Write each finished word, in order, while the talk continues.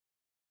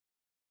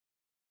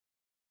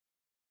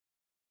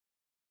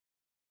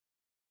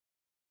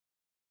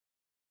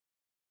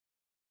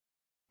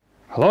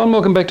Hello and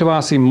welcome back to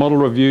RC Model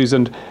Reviews,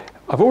 and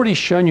I've already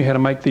shown you how to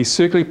make these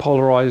circularly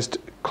polarized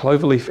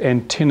clover-leaf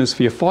antennas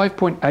for your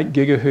 5.8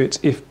 gigahertz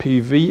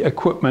FPV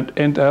equipment,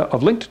 and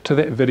I've linked to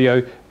that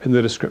video in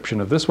the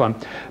description of this one.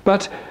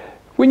 But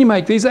when you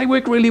make these, they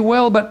work really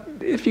well, but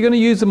if you're going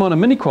to use them on a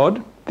mini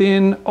quad,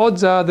 then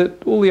odds are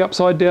that all the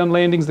upside down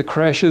landings, the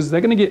crashes,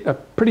 they're going to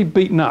get pretty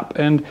beaten up,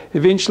 and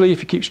eventually if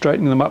you keep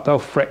straightening them up, they'll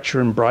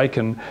fracture and break,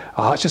 and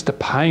it's just a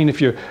pain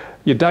if your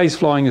day's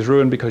flying is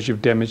ruined because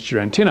you've damaged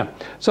your antenna.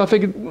 So I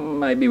figured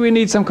maybe we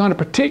need some kind of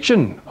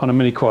protection on a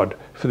mini quad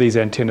for these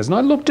antennas. And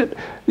I looked at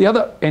the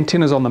other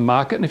antennas on the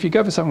market, and if you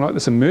go for something like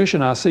this immersion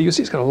RC, you'll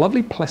see it's got a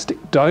lovely plastic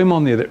dome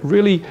on there that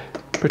really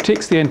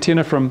protects the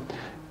antenna from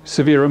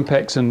severe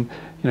impacts and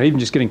even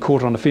just getting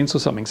caught on a fence or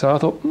something. So I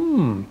thought,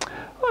 I'm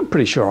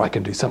pretty sure I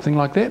can do something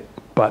like that.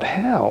 But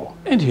how?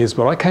 And here's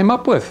what I came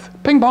up with.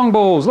 Ping pong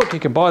balls. Look, you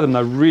can buy them.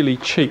 They're really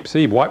cheap.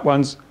 See, white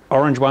ones,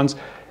 orange ones.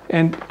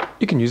 And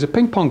you can use a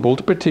ping pong ball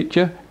to protect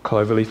your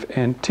clover-leaf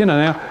antenna.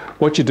 Now,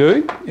 what you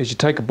do is you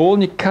take a ball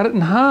and you cut it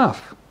in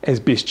half as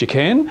best you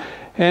can.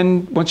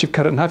 And once you've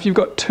cut it in half, you've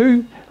got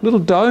two little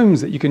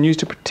domes that you can use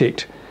to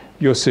protect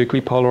your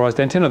circularly polarized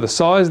antenna. The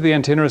size of the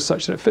antenna is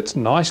such that it fits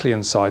nicely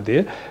inside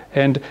there.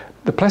 And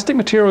the plastic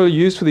material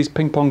used for these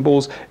ping pong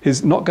balls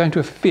is not going to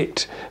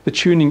affect the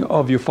tuning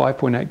of your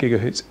 5.8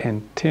 gigahertz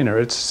antenna.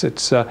 It's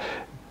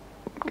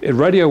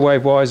radio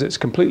wave wise, it's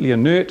completely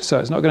inert, so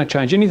it's not going to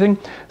change anything.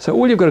 So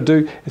all you've got to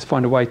do is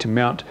find a way to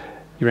mount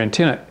your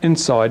antenna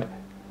inside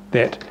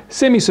that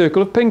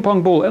semicircle of ping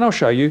pong ball, and I'll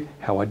show you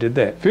how I did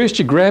that. First,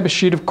 you grab a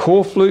sheet of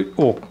core flute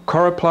or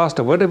coroplast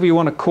or whatever you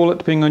want to call it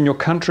depending on your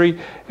country,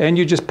 and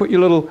you just put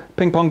your little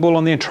ping pong ball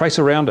on there and trace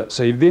around it.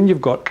 So then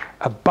you've got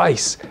a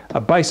base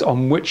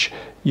on which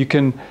you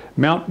can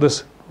mount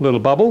this little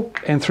bubble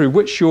and through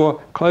which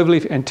your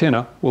clover-leaf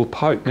antenna will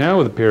poke. Now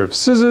with a pair of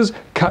scissors,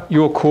 cut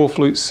your core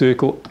flute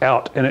circle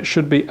out, and it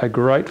should be a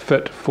great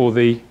fit for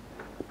the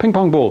ping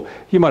pong ball.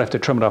 You might have to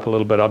trim it up a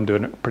little bit. I'm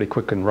doing it pretty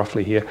quick and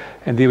roughly here.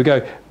 And there we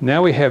go.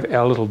 Now we have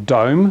our little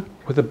dome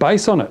with a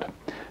base on it.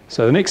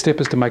 So the next step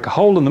is to make a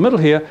hole in the middle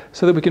here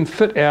so that we can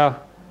fit our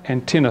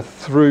antenna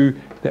through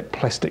that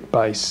plastic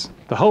base.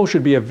 The hole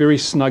should be a very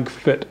snug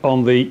fit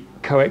on the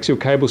coaxial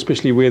cable,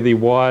 especially where the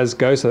wires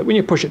go, so that when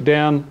you push it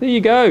down, there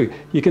you go.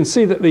 You can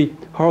see that the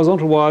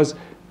horizontal wires,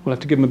 we'll have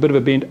to give them a bit of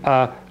a bend,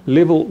 are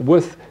level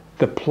with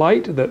the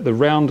plate, the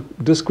round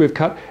disc we've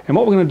cut. And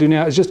what we're going to do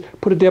now is just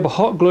put a dab of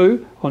hot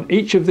glue on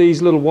each of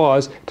these little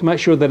wires to make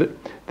sure that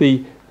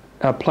the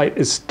plate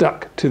is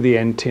stuck to the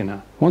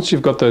antenna. Once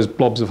you've got those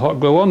blobs of hot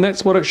glue on,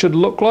 that's what it should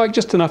look like,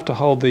 just enough to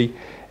hold the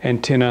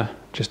antenna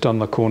just on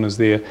the corners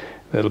there.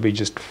 That'll be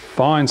just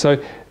fine.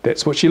 So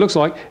that's what she looks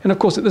like. And of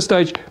course at this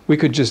stage we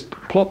could just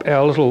plop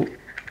our little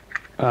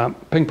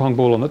ping pong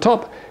ball on the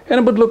top and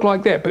it would look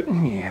like that. But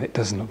yeah, that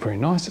doesn't look very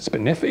nice. It's a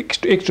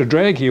bit extra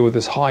drag here with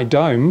this high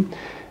dome.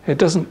 It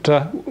doesn't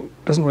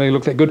really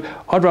look that good.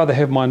 I'd rather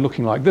have mine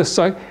looking like this.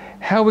 So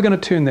how are we going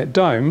to turn that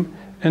dome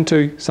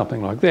into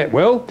something like that?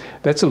 Well,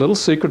 that's a little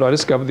secret I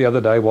discovered the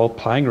other day while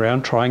playing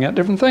around trying out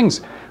different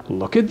things.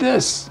 Look at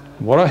this.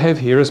 What I have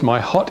here is my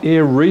hot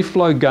air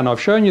reflow gun. I've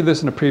shown you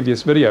this in a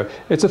previous video.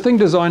 It's a thing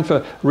designed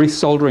for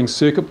resoldering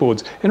circuit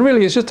boards, and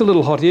really it's just a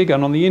little hot air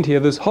gun on the end here.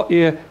 This hot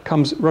air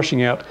comes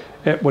rushing out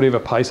at whatever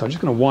pace. I'm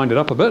just going to wind it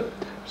up a bit.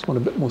 Just want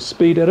a bit more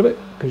speed out of it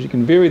because you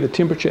can vary the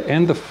temperature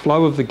and the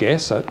flow of the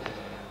gas. So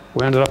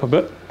wound it up a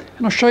bit,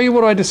 and I'll show you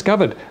what I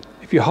discovered.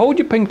 If you hold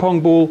your ping pong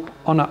ball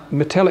on a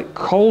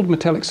cold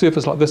metallic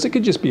surface like this, it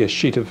could just be a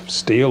sheet of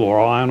steel or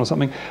iron or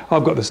something.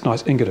 I've got this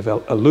nice ingot of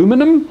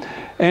aluminum,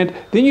 and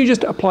then you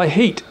just apply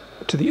heat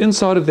to the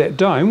inside of that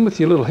dome with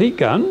your little heat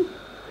gun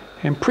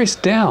and press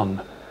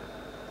down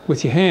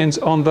with your hands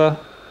on the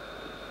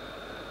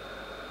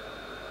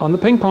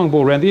ping pong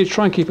ball around there.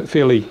 Try and keep it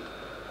fairly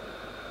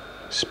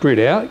spread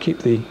out,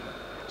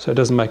 so it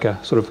doesn't make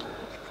a sort of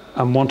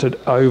unwanted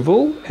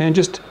oval, and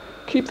just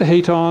keep the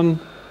heat on.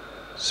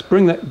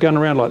 Spring that gun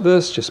around like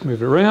this, just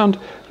move it around.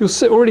 You'll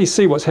already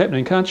see what's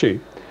happening, can't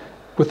you?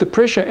 With the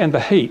pressure and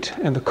the heat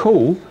and the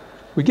cool,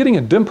 we're getting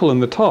a dimple in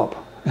the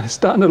top, and it's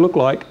starting to look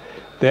like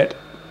that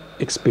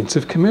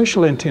expensive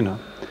commercial antenna.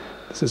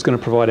 This is going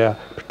to provide our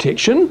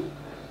protection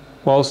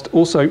whilst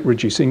also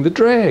reducing the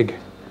drag.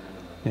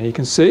 Now you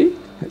can see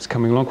it's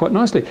coming along quite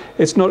nicely.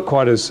 It's not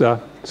quite as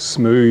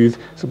smooth,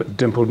 it's a bit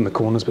dimpled in the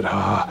corners, but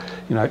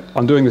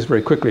I'm doing this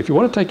very quickly. If you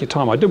want to take your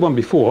time, I did one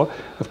before.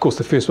 Of course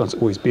the first one's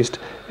always best,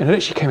 and it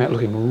actually came out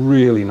looking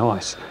really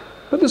nice.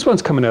 But this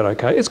one's coming out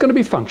okay. It's going to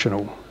be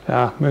functional.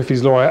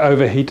 Murphy's Law, I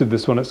overheated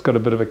this one. It's got a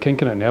bit of a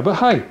kink in it now, but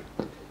hey,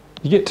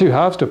 you get two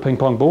halves to a ping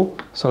pong ball,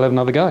 so I'll have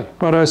another go.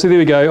 Righto, so there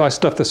we go. I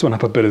stuffed this one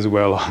up a bit as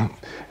well.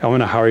 I'm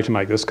in a hurry to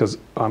make this because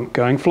I'm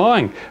going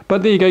flying.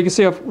 But there you go. You can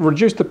see I've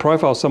reduced the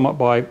profile somewhat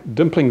by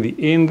dimpling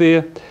the end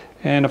there.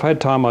 And if I had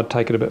time, I'd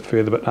take it a bit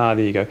further, but there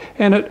you go.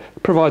 And it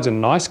provides a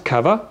nice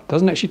cover.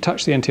 Doesn't actually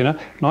touch the antenna.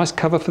 Nice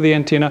cover for the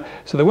antenna,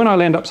 so that when I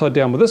land upside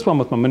down with this one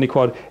with my mini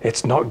quad,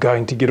 it's not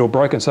going to get all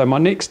broken. So my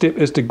next step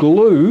is to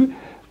glue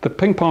the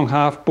ping pong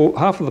half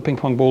of the ping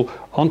pong ball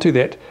onto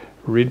that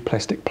red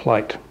plastic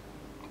plate.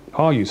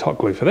 I'll use hot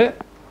glue for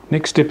that.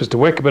 Next step is to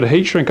whack a bit of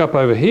heat shrink up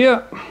over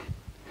here,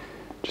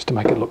 just to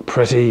make it look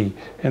pretty.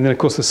 And then of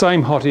course the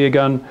same hot air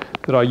gun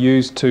that I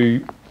used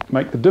to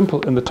make the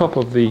dimple in the top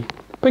of the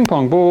ping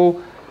pong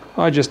ball,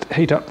 I just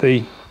heat up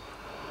the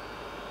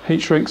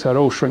heat shrink so it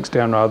all shrinks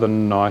down rather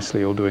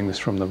nicely, or doing this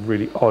from the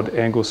really odd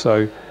angle,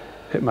 so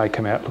it may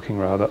come out looking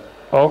rather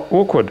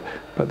awkward,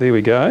 but there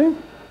we go.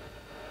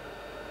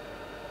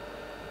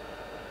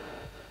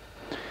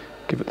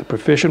 Give it the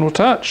professional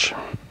touch.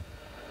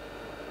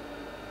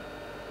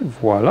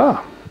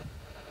 Voila.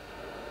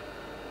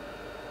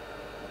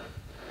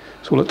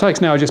 So all it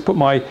takes now is just put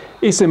my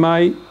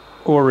SMA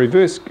or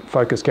reverse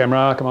focus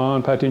camera, come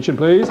on, pay attention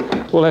please.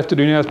 All I have to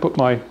do now is put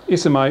my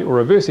SMA or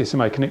reverse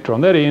SMA connector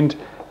on that end,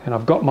 and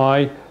I've got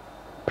my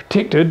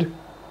protected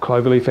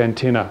clover-leaf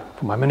antenna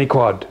for my mini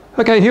quad.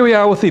 Okay, here we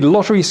are with the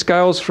lottery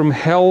scales from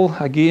hell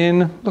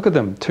again. Look at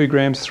them, 2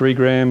 grams, 3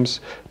 grams,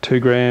 2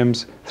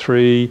 grams,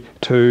 3,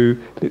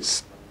 2,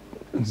 it's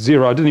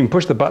 0. I didn't even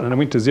push the button and it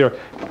went to 0.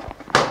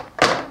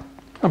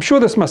 I'm sure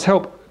this must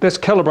help. That's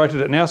calibrated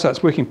it now, so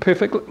it's working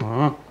perfectly.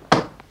 Oh,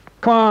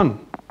 come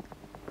on.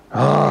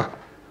 Oh.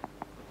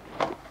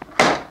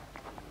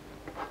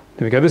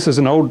 There we go. This is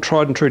an old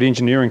tried and true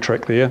engineering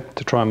trick there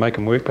to try and make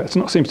them work, but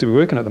it seems to be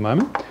working at the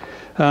moment.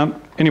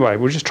 Anyway,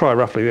 we'll just try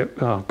roughly.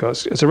 Oh,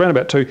 guys, it's around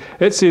about 2.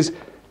 It says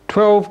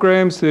 12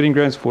 grams, 13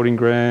 grams, 14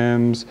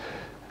 grams,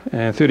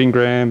 and 13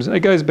 grams.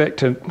 It goes back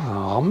to,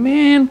 oh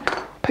man,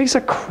 piece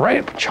of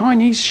crap,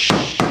 Chinese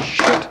shit.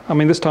 I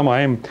mean, this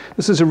time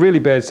this is a really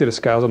bad set of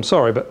scales. I'm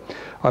sorry, but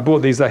I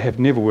bought these. They have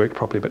never worked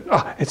properly, but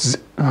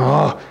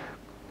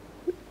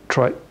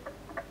try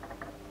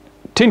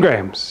 10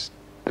 grams,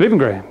 11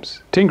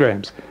 grams, 10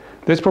 grams.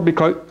 That's probably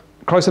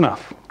close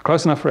enough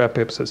for our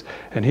purposes.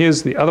 And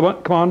here's the other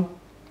one. Come on.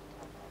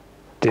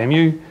 Damn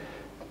you.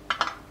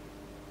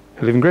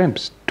 11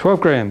 grams, 12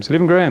 grams,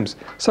 11 grams.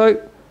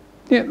 So,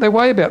 yeah, they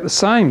weigh about the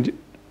same.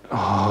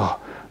 Oh,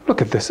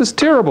 look at this. It's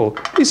terrible.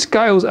 These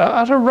scales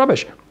are utter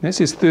rubbish. That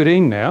says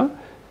 13 now.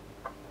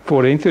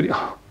 14, 13.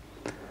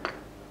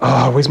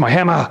 Oh, where's my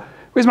hammer?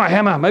 Where's my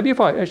hammer? Maybe if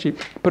I actually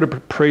put a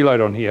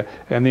preload on here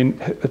and then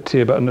hit the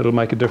tear button, it'll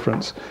make a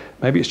difference.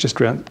 Maybe it's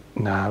just around.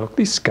 Nah, look,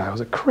 these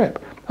scales are crap.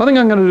 I think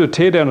I'm going to do a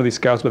tear down of these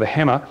scales with a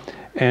hammer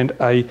and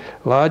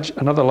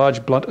another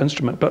large blunt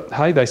instrument. But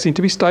hey, they seem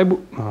to be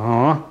stable.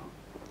 Oh.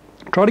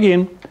 Try it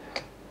again.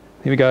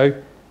 Here we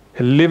go.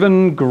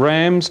 11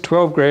 grams,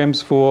 12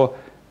 grams for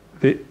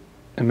the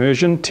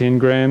immersion, 10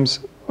 grams.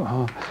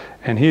 Oh.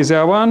 And here's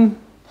our one.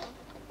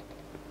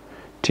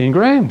 10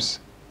 grams.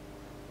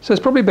 So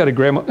it's probably about a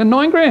gram, and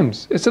 9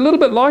 grams. It's a little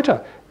bit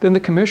lighter than the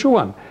commercial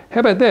one.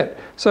 How about that?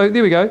 So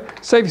there we go.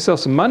 Save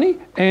yourself some money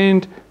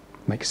and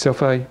make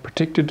yourself a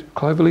protected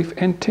clover-leaf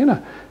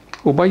antenna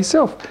all by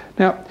yourself.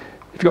 Now,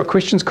 if you've got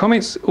questions,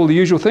 comments, all the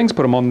usual things,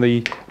 put them on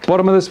the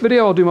bottom of this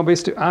video. I'll do my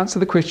best to answer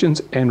the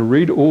questions and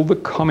read all the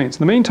comments.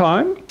 In the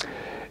meantime,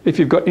 if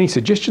you've got any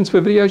suggestions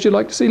for videos you'd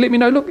like to see, let me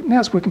know. Look, now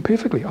it's working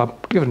perfectly. I'll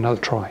give it another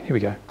try. Here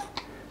we go.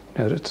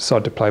 Now that it's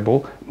decided to play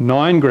ball.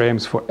 9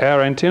 grams for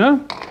our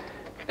antenna.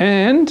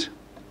 And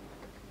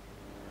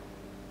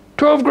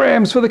 12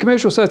 grams for the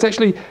commercial, so it's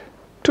actually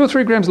 2 or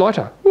 3 grams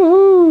lighter.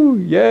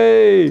 Woohoo!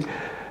 Yay!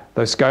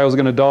 Those scales are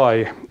going to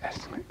die.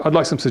 I'd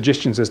like some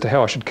suggestions as to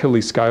how I should kill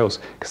these scales,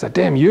 because they're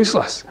damn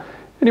useless.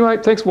 Anyway,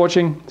 thanks for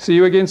watching. See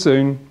you again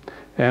soon,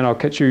 and I'll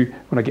catch you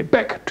when I get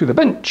back to the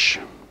bench.